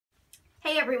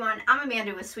Hey everyone, I'm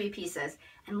Amanda with Sweet Pieces,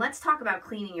 and let's talk about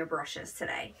cleaning your brushes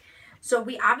today. So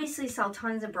we obviously sell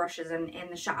tons of brushes in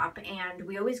the shop, and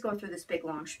we always go through this big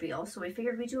long spiel, so we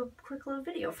figured we'd do a quick little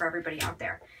video for everybody out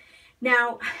there.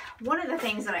 Now, one of the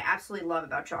things that I absolutely love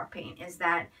about chalk paint is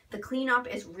that the cleanup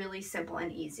is really simple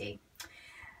and easy.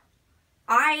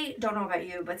 I don't know about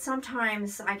you, but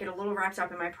sometimes I get a little wrapped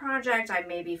up in my project. I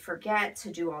maybe forget to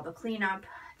do all the cleanup.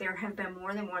 There have been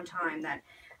more than one time that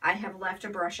I have left a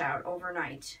brush out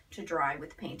overnight to dry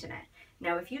with paint in it.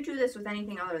 Now, if you do this with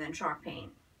anything other than chalk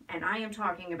paint, and I am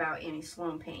talking about Annie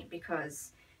Sloan paint,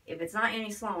 because if it's not Annie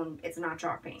Sloan, it's not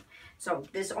chalk paint. So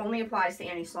this only applies to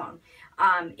Annie Sloan.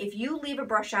 If you leave a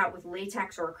brush out with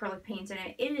latex or acrylic paint in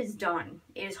it, it is done.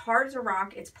 It is hard as a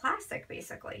rock. It's plastic,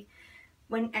 basically.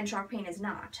 And chalk paint is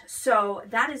not. So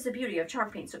that is the beauty of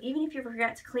chalk paint. So even if you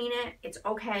forget to clean it, it's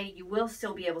okay. You will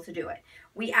still be able to do it.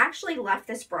 We actually left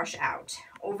this brush out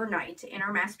overnight in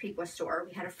our Massapequa store.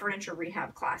 We had a furniture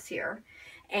rehab class here.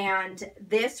 And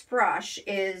this brush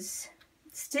is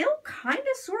still kind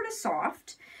of sort of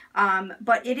soft,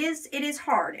 but it is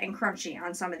hard and crunchy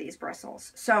on some of these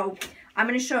bristles. So I'm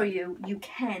going to show you, you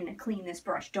can clean this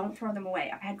brush. Don't throw them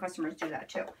away. I've had customers do that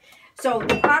too. So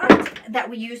the product that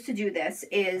we use to do this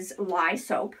is lye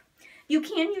soap. You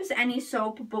can use any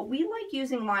soap, but we like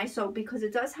using lye soap because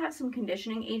it does have some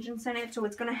conditioning agents in it, so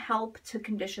it's going to help to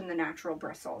condition the natural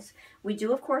bristles. We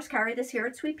do, of course, carry this here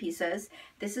at Sweet Pieces.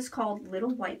 This is called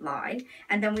Little White Lye,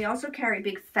 and then we also carry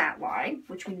Big Fat Lye,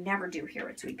 which we never do here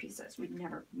at Sweet Pieces. We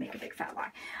never make a Big Fat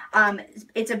Lye.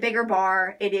 It's a bigger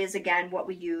bar. It is, again, what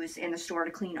we use in the store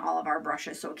to clean all of our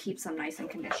brushes, so it keeps them nice and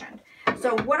conditioned.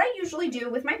 So what I usually do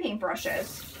with my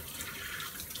paintbrushes,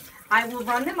 I will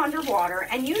run them under water,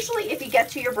 and usually if you get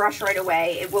to your brush right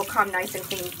away, it will come nice and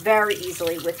clean very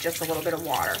easily with just a little bit of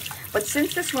water. But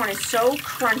since this one is so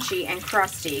crunchy and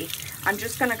crusty, I'm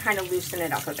just going to kind of loosen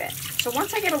it up a bit. So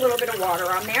once I get a little bit of water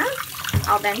on there,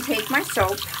 I'll then take my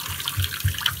soap,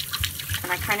 and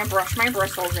I kind of brush my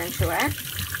bristles into it.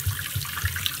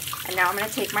 And now I'm going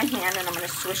to take my hand and I'm going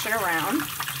to swish it around.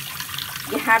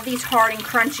 You have these hard and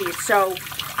crunchy, so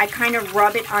I kind of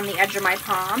rub it on the edge of my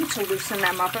palm to loosen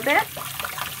them up a bit.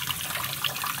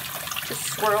 Just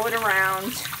swirl it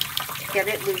around, get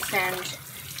it loosened,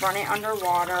 run it under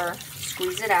water,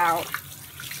 squeeze it out.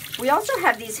 We also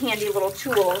have these handy little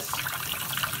tools.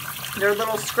 They're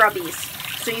little scrubbies,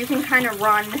 so you can kind of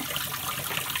run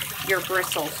your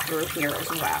bristles through here as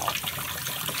well.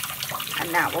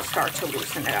 And that will start to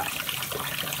loosen it up.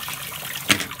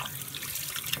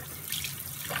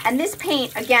 And this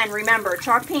paint, again, remember,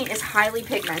 chalk paint is highly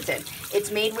pigmented. It's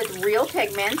made with real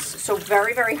pigments, so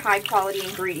very, very high quality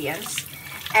ingredients.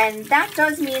 And that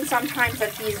does mean sometimes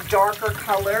that these darker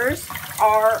colors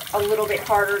are a little bit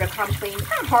harder to come clean.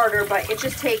 Not harder, but it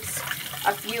just takes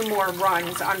a few more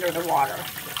runs under the water.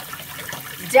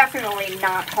 Definitely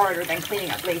not harder than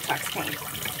cleaning up latex paint.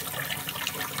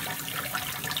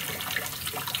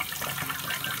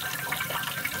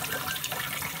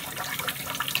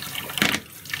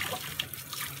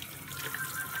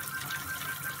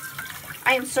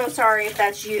 I am so sorry if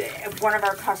that's you, one of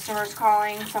our customers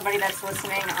calling, somebody that's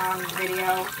listening on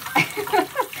video.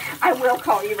 I will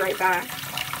call you right back.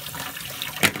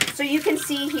 So you can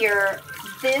see here,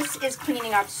 this is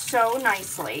cleaning up so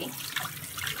nicely.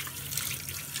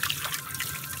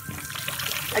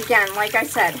 Again, like I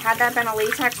said, had that been a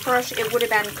latex brush, it would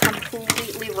have been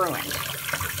completely ruined.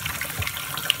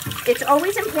 It's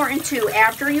always important too,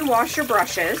 after you wash your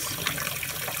brushes,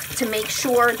 to make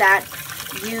sure that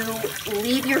you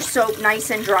leave your soap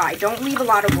nice and dry. Don't leave a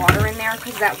lot of water in there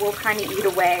because that will kind of eat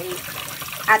away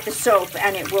at the soap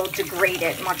and it will degrade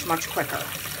it much, much quicker.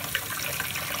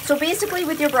 So basically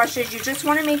with your brushes, you just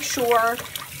want to make sure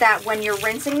that when you're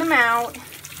rinsing them out,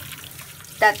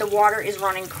 that the water is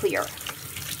running clear.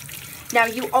 Now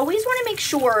you always want to make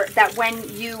sure that when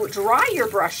you dry your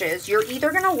brushes, you're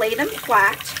either going to lay them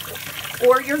flat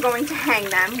or you're going to hang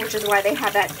them, which is why they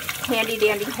have that handy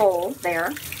dandy hole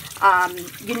there.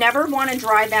 You never want to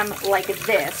dry them like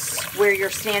this, where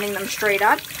you're standing them straight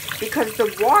up, because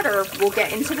the water will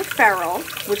get into the ferrule,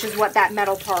 which is what that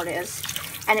metal part is,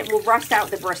 and it will rust out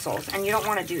the bristles, and you don't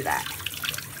want to do that,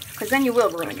 because then you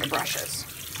will ruin your brushes.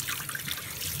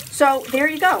 So there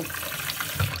you go.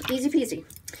 Easy peasy.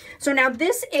 So now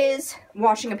this is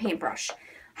washing a paintbrush.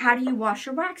 How do you wash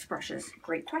your wax brushes?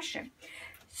 Great question.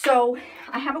 So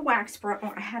I have a wax brush.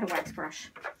 Oh, I had a wax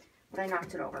brush. But I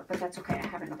knocked it over, but that's okay. I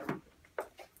have another one.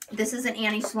 This is an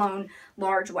Annie Sloan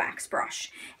large wax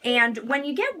brush. And when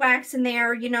you get wax in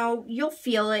there, you know, you'll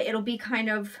feel it. It'll be kind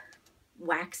of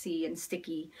waxy and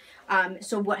sticky.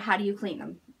 So how do you clean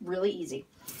them? Really easy.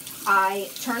 I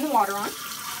turn the water on.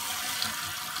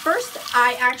 First,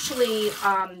 I actually,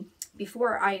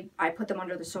 before I put them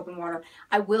under the soap and water,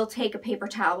 I will take a paper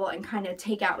towel and kind of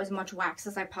take out as much wax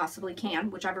as I possibly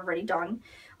can, which I've already done.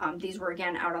 These were,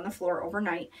 again, out on the floor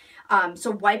overnight.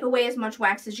 So wipe away as much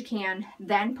wax as you can,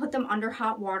 then put them under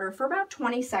hot water for about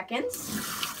 20 seconds.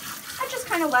 I just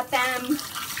kind of let them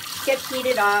get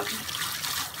heated up.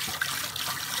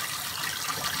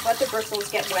 Let the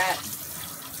bristles get wet.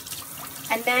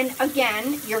 And then,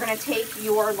 again, you're going to take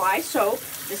your lye soap.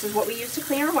 This is what we use to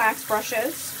clean our wax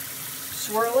brushes.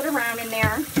 Swirl it around in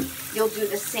there. You'll do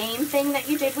the same thing that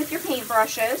you did with your paint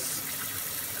brushes.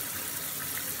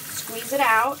 Squeeze it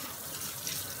out.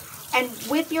 And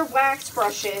with your wax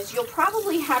brushes, you'll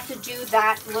probably have to do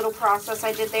that little process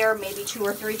I did there maybe 2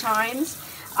 or 3 times.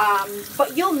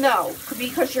 But you'll know,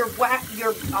 because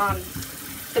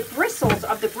the bristles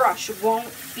of the brush won't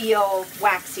feel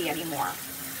waxy anymore.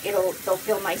 They'll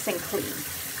feel nice and clean.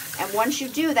 And once you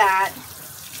do that,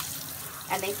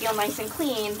 and they feel nice and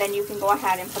clean, then you can go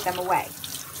ahead and put them away.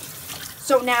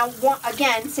 So now,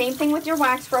 again, same thing with your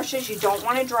wax brushes. You don't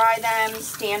want to dry them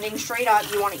standing straight up.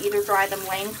 You want to either dry them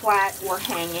laying flat or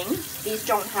hanging. These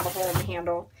don't have a hole in the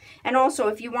handle. And also,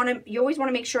 if you always want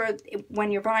to make sure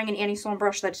when you're buying an Annie Sloan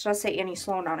brush that it does say Annie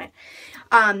Sloan on it.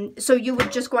 So you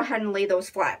would just go ahead and lay those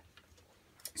flat.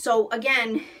 So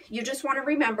again, you just want to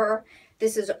remember,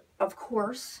 this is, of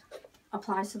course,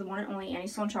 applies to the one and only Annie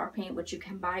Sloan chalk paint, which you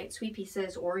can buy at Sweet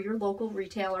Pieces or your local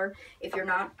retailer if you're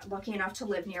not lucky enough to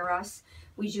live near us.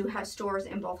 We do have stores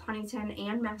in both Huntington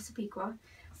and Massapequa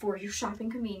for your shopping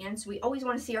convenience. We always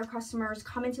want to see our customers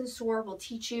come into the store. We'll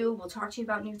teach you, we'll talk to you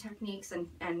about new techniques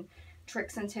and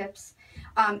tricks and tips.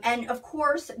 And of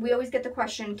course, we always get the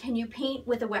question, can you paint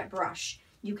with a wet brush?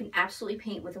 You can absolutely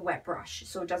paint with a wet brush,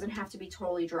 so it doesn't have to be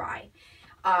totally dry.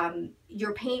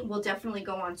 Your paint will definitely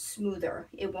go on smoother.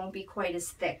 It won't be quite as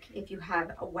thick if you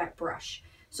have a wet brush.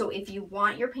 So if you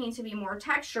want your paint to be more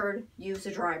textured, use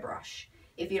a dry brush.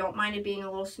 If you don't mind it being a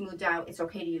little smoothed out, it's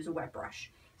okay to use a wet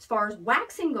brush. As far as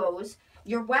waxing goes,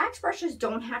 your wax brushes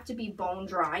don't have to be bone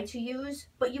dry to use,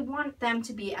 but you want them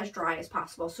to be as dry as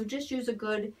possible. So just use a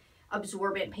good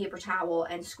absorbent paper towel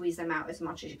and squeeze them out as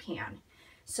much as you can.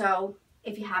 So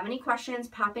if you have any questions,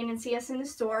 pop in and see us in the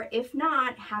store. If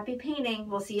not, happy painting.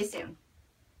 We'll see you soon.